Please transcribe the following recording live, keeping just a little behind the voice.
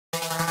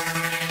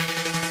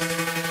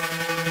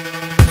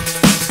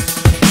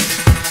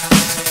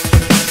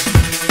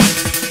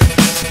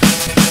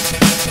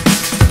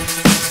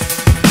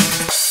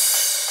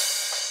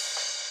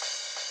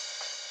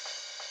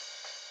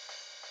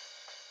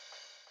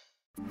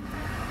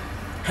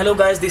Hello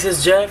guys, this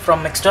is Jay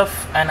from Mixtuff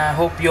and I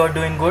hope you are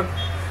doing good.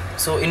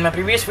 So in my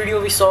previous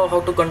video we saw how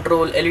to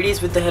control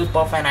LEDs with the help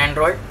of an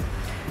Android,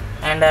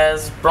 and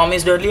as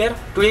promised earlier,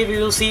 today we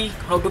will see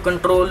how to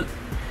control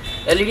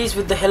LEDs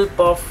with the help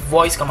of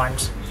voice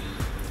commands.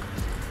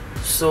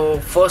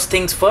 So first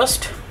things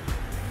first,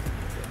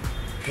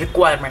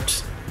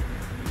 requirements.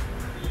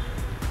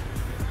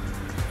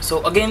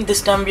 So again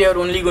this time we are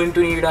only going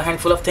to need a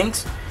handful of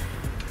things: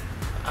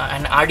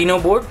 an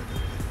Arduino board,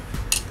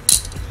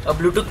 a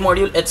Bluetooth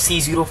module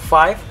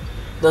HC05,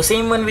 the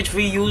same one which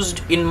we used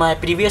in my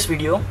previous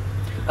video,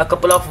 a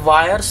couple of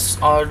wires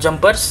or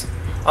jumpers,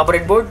 a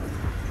breadboard,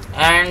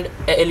 and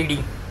a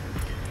LED.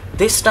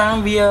 This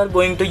time we are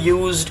going to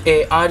use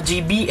a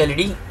RGB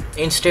LED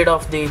instead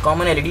of the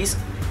common LEDs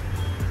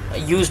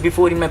used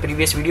before in my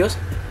previous videos.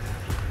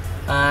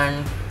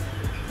 And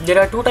there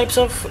are two types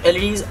of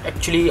LEDs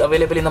actually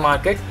available in the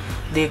market: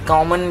 the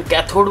common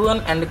cathode one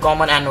and the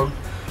common anode.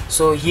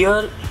 So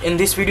here in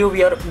this video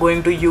we are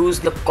going to use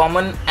the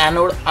common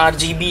anode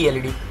RGB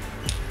LED.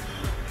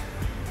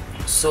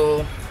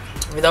 So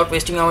without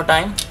wasting our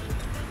time,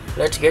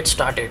 let's get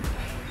started.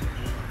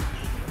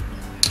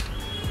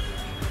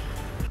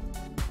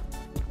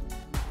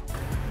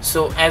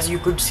 So as you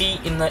could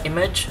see in the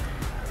image,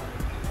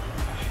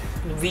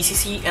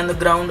 VCC and the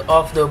ground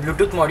of the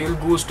Bluetooth module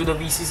goes to the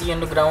VCC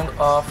and the ground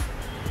of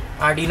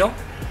Arduino,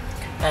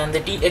 and the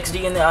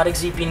TXD and the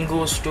RXD pin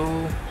goes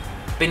to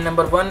pin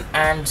number 1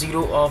 and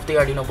 0 of the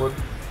Arduino board.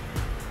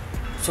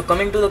 So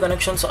coming to the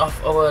connections of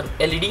our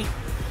LED,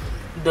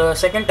 the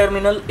second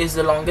terminal is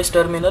the longest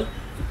terminal,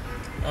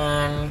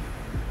 and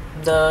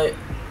the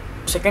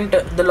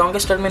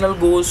longest terminal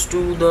goes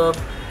to the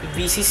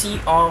VCC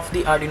of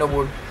the Arduino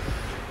board.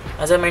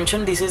 As I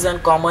mentioned, this is a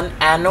common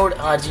anode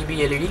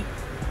RGB LED.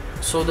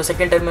 So the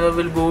second terminal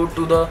will go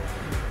to the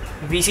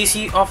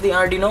VCC of the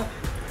Arduino.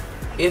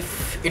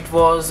 If it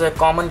was a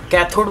common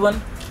cathode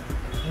one,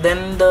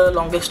 then the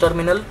longest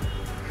terminal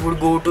would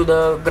go to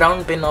the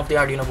ground pin of the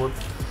Arduino board,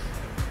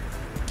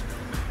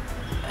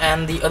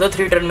 and the other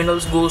three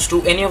terminals goes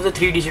to any of the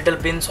three digital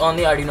pins on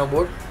the Arduino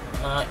board,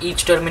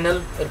 each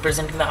terminal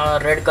representing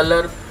the red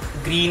color,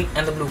 green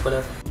and the blue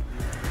color.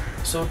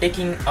 So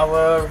taking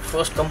our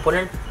first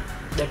component,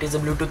 that is the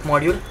Bluetooth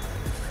module,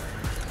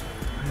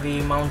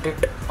 we mount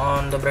it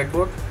on the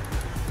breadboard.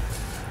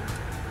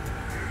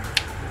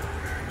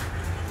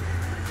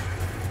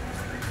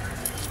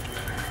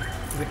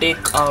 We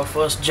take our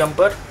first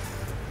jumper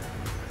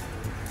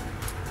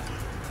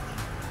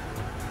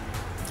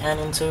and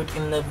insert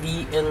in the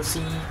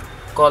VLC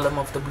column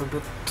of the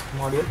Bluetooth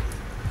module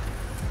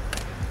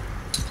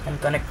and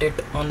connect it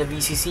on the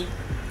VCC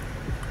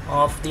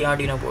of the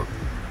Arduino board.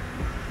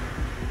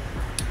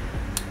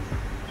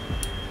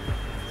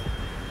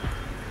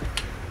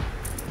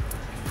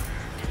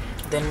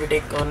 Then we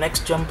take our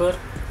next jumper,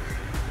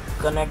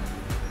 connect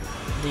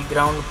the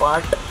ground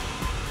part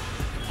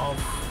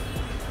of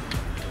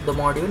the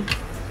module,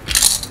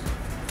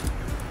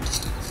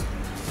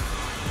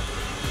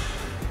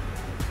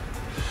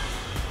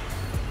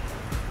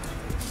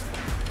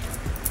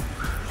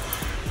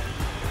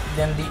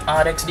 then the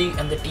RXD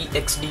and the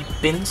TXD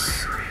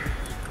pins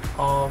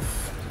of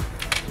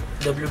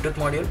the Bluetooth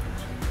module.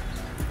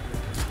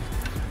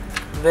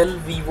 Well,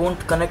 we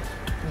won't connect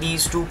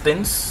these two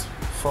pins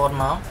for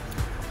now.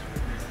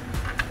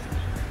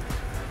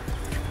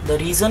 The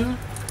reason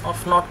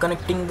of not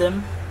connecting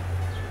them,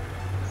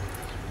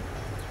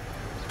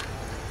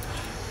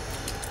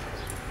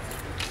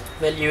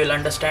 well, you will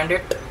understand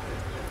it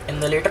in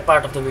the later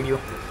part of the video.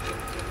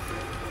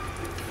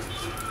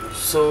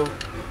 So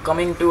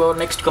coming to our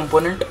next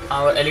component,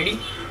 our LED.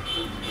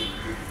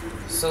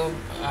 So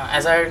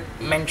as I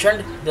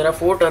mentioned, there are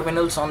 4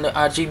 terminals on the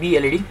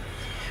RGB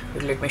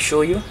LED. Let me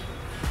show you.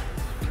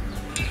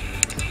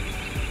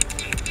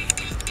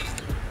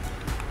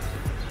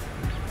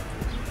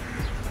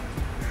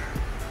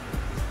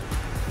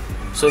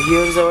 So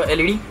here is our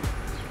LED.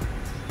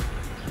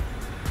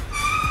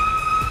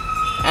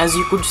 As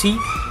you could see,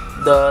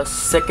 the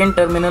second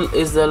terminal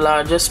is the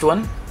largest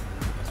one,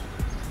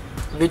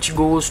 which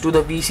goes to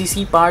the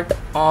VCC part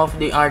of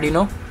the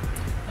Arduino,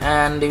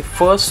 and the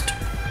first,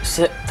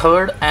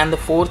 third and the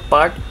fourth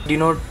part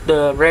denote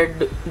the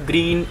red,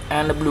 green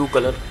and the blue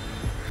color.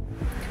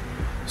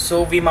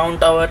 So we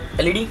mount our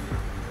LED.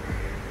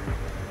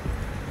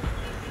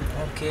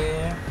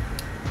 Okay,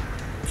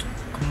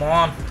 come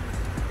on.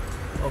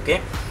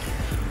 Okay,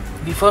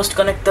 we first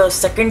connect the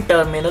second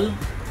terminal,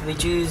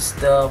 which is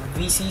the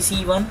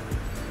VCC one,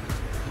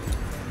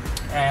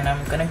 and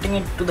I'm connecting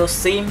it to the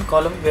same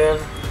column where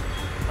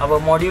our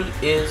module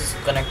is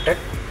connected.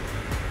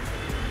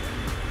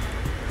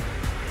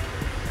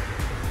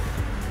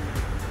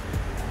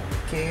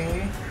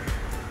 Okay,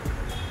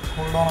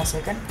 hold on a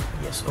second.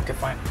 Yes, okay,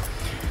 fine.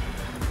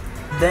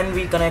 Then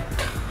we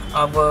connect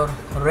our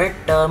red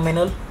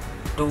terminal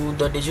to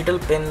the digital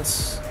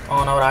pins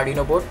on our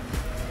Arduino board.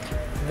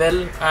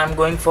 Well, I'm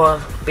going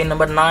for pin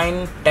number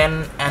 9,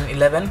 10 and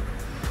 11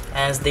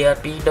 as they are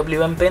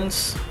PWM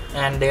pins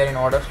and they are in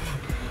order.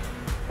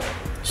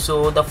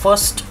 So the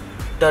first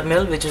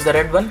terminal, which is the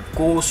red one,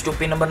 goes to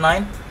pin number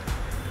 9.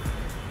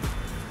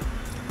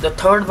 The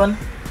third one,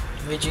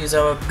 which is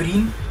our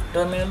green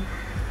terminal,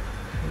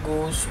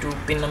 goes to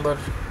pin number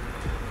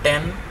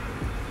 10.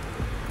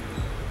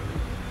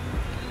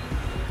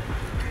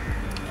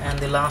 And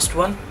the last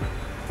one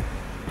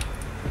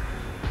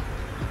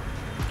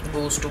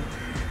goes to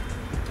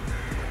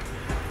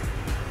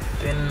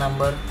pin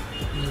number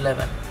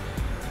 11.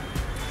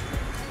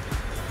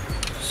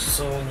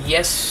 So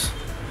yes,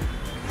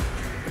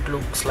 it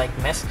looks like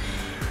mess,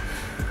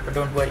 but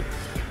don't worry.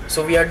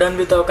 So we are done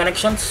with our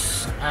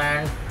connections,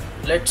 and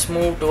let's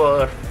move to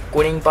our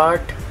coding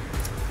part.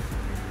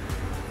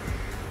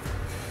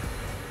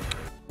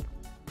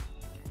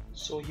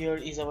 So here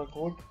is our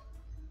code.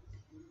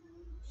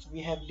 So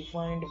we have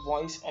defined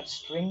voice as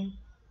string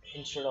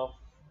instead of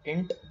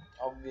int,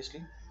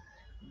 obviously.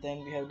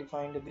 Then we have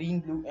defined the green,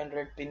 blue and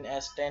red pin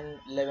as 10,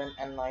 11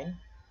 and 9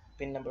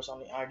 pin numbers on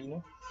the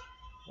Arduino.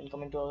 Then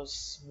coming to our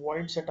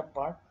void setup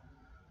part,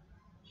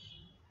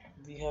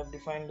 we have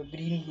defined the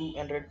green, blue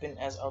and red pin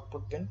as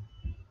output pin,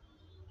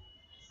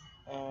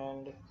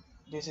 and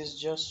this is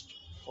just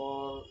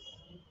for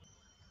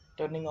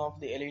turning off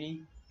the LED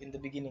in the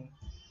beginning.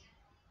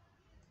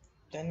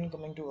 Then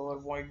coming to our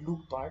void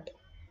loop part,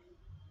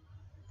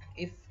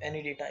 if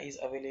any data is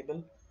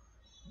available,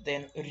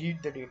 then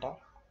read the data,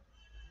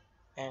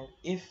 and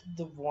if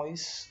the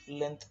voice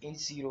length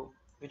is 0,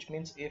 which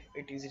means if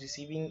it is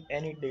receiving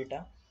any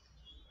data,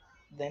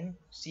 then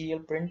serial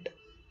print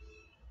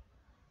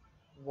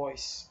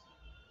voice,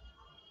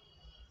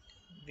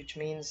 which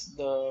means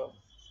the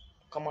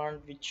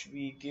command which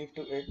we gave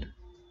to it,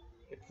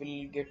 it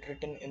will get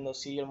written in the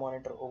serial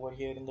monitor over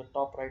here in the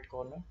top right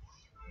corner.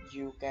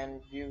 You can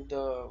view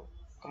the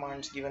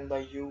commands given by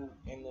you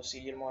in the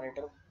serial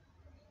monitor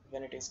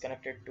when it is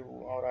connected to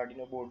our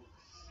Arduino board.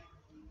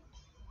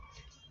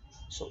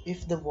 So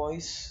if the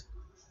voice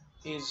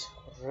is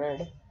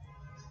red,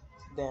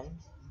 then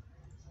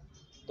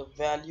the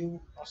value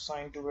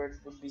assigned to red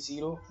would be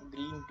 0,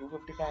 green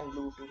 255 and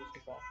blue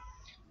 255.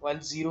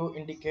 While 0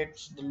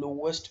 indicates the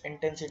lowest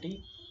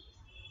intensity,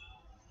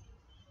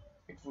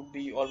 it would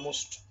be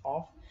almost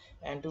off,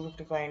 and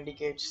 255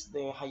 indicates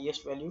the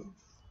highest value.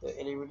 The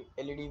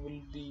LED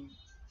will be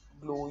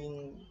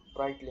glowing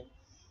brightly.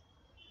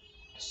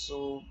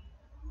 So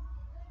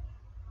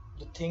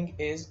the thing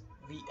is,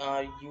 we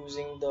are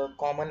using the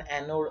common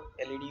anode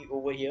LED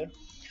over here.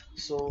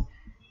 So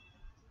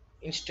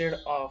instead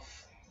of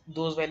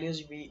those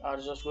values, we are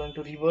just going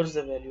to reverse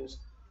the values.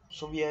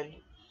 So we are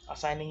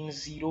assigning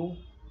 0,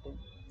 the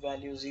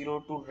value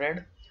 0 to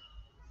red,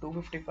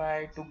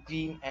 255 to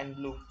green and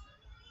blue,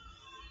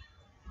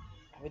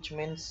 which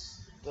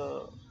means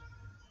the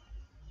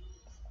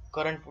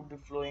current would be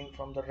flowing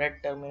from the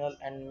red terminal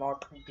and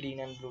not green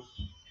and blue.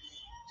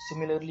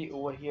 Similarly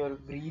over here,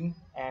 green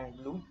and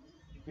blue,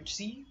 you could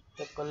see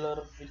the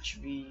color which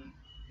we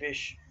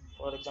wish.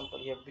 For example,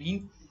 here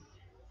green,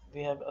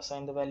 we have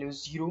assigned the value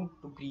 0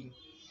 to green.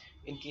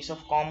 In case of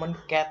common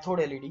cathode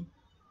LED,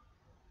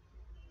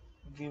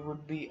 we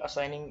would be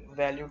assigning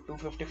value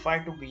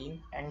 255 to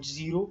green and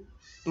 0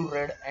 to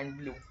red and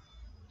blue.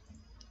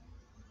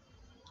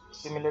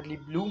 Similarly,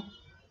 blue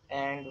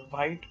and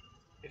white,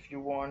 if you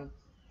want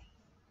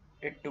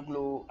it to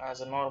glow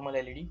as a normal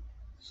LED,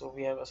 so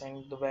we have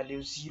assigned the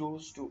value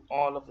zeros to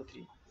all of the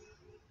three.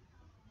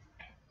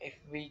 If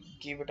we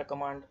give it a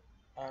command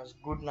as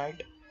good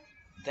night,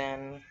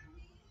 then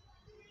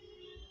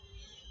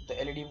the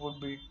LED would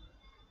be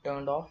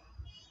turned off,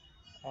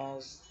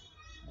 as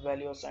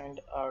value assigned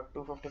are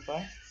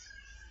 255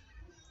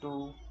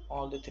 to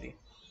all the three.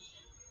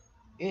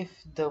 If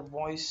the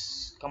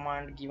voice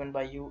command given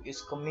by you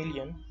is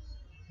chameleon,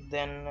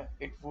 then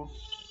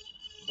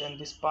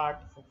this part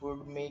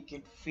would make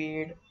it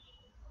fade,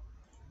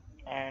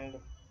 and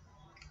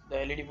the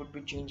LED would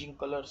be changing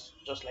colors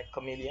just like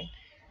chameleon.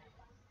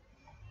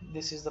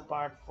 This is the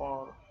part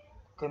for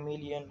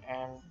chameleon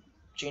and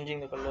changing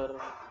the color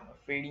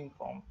fading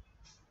form.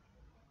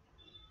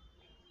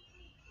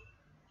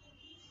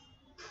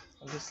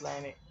 And this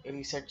line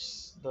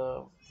resets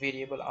the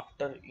variable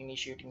after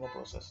initiating the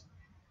process.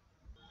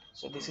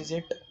 So this is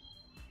it.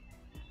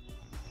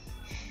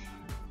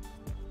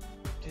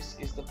 This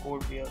is the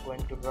code we are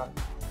going to run.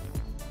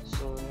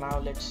 So now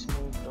let's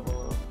move to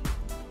our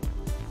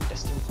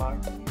testing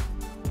part.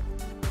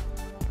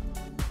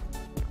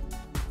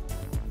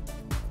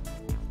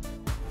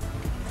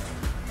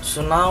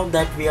 So now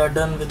that we are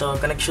done with our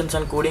connections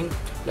and coding,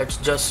 let's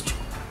just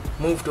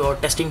move to our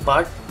testing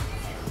part.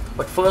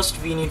 But first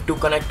we need to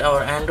connect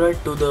our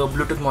Android to the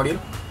Bluetooth module.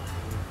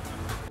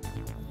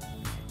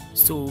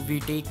 So we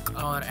take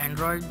our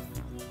Android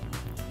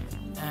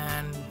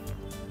and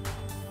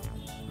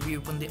we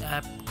open the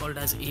app called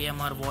as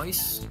AMR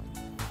Voice.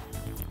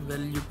 Well,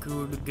 you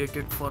could get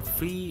it for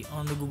free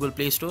on the Google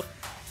Play Store.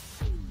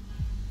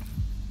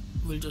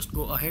 We'll just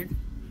go ahead.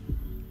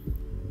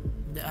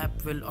 The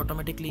app will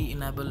automatically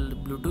enable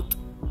Bluetooth.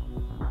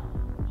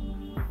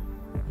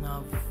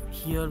 Now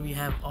here we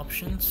have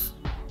options.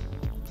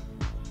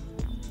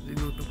 We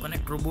go to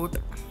connect robot,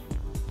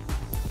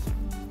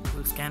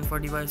 We'll scan for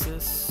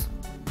devices.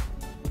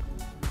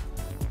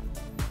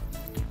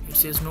 It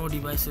says no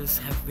devices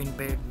have been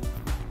paired,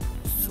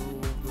 so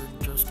we'll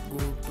just go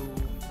to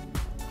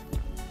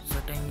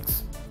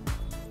settings,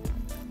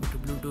 go to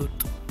Bluetooth,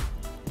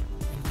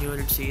 and here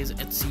it says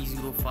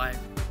HC05.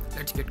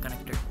 Let's get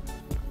connected.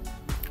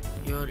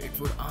 Here it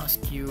would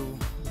ask you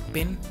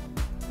pin,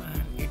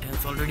 and it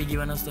has already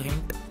given us the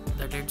hint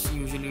that it's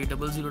usually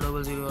 0000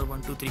 or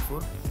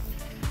 1234.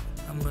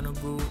 I'm gonna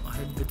go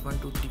ahead with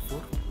 1234.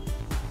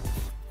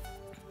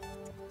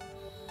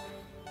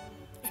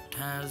 It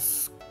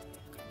has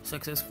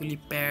successfully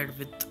paired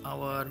with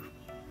our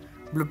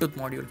Bluetooth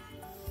module.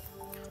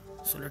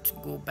 So let's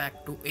go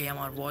back to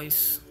AMR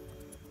Voice.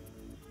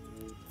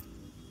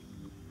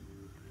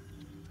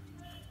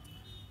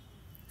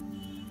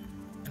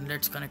 And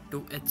let's connect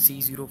to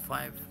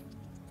HC05.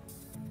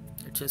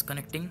 It says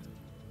connecting,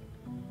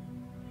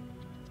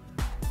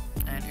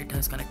 and it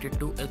has connected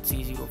to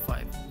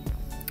HC05.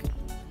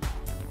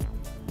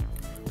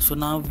 So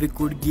now we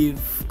could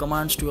give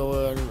commands to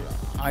our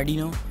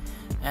Arduino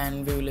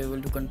and we will be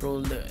able to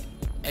control the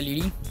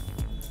LED.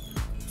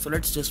 So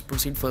let's just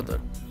proceed further.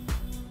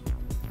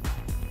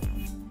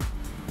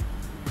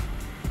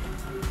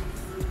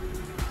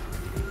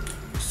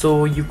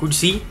 So you could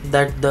see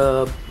that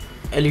the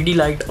LED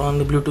light on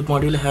the Bluetooth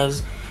module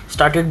has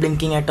started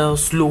blinking at a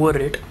slower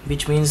rate,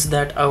 which means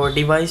that our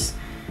device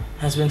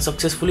has been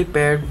successfully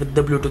paired with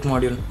the Bluetooth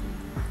module.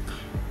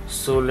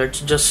 So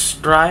let's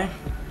just try.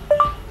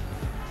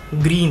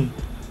 Green,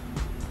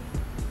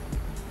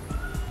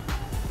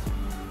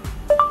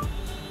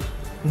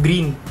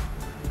 green,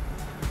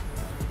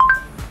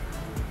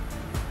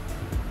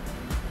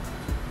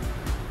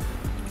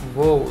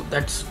 whoa,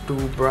 that's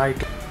too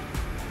bright.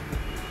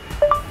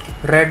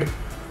 Red,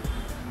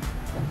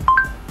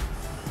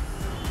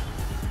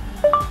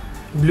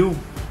 blue,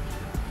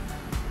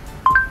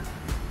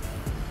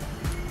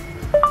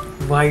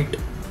 white,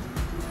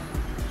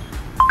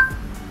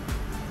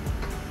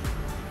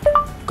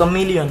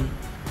 chameleon.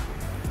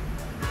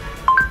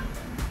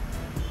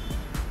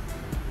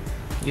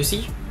 You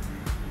see,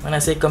 when I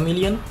say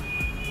chameleon,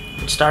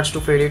 it starts to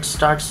fade, it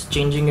starts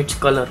changing its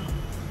color.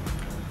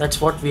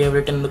 That's what we have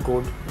written in the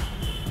code.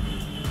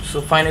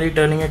 So finally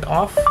turning it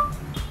off.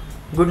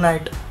 Good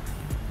night.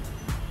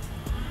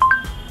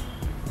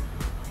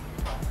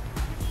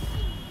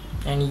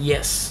 And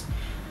yes,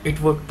 it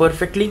worked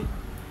perfectly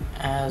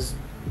as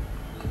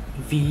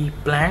we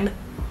planned.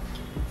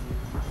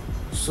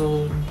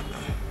 So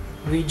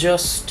we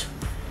just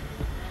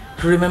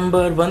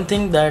remember one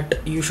thing,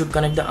 that you should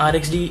connect the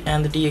RxD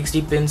and the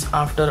TXD pins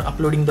after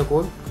uploading the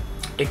code.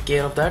 Take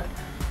care of that.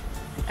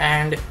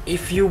 And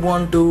if you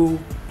want to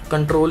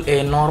control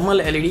a normal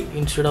LED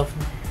instead of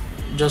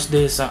just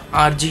this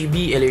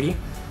RGB LED,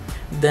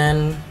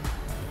 then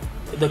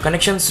the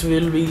connections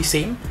will be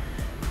same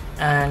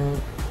and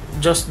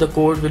just the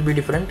code will be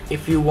different.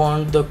 If you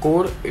want the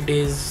code, it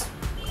is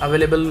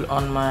available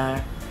on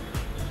my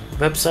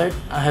website.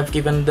 I have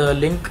given the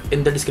link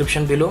in the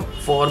description below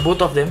for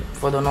both of them,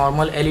 for the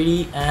normal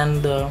LED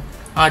and the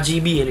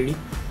RGB LED.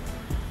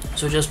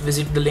 So just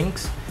visit the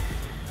links.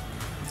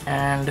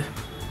 And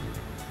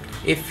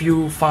if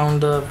you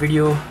found the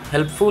video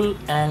helpful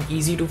and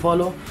easy to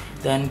follow,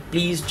 then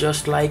please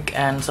just like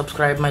and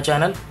subscribe my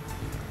channel.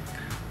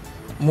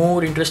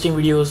 More interesting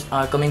videos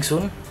are coming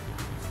soon.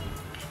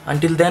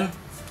 Until then,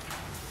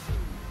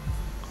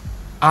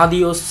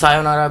 adios,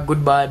 sayonara,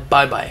 goodbye,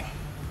 bye bye.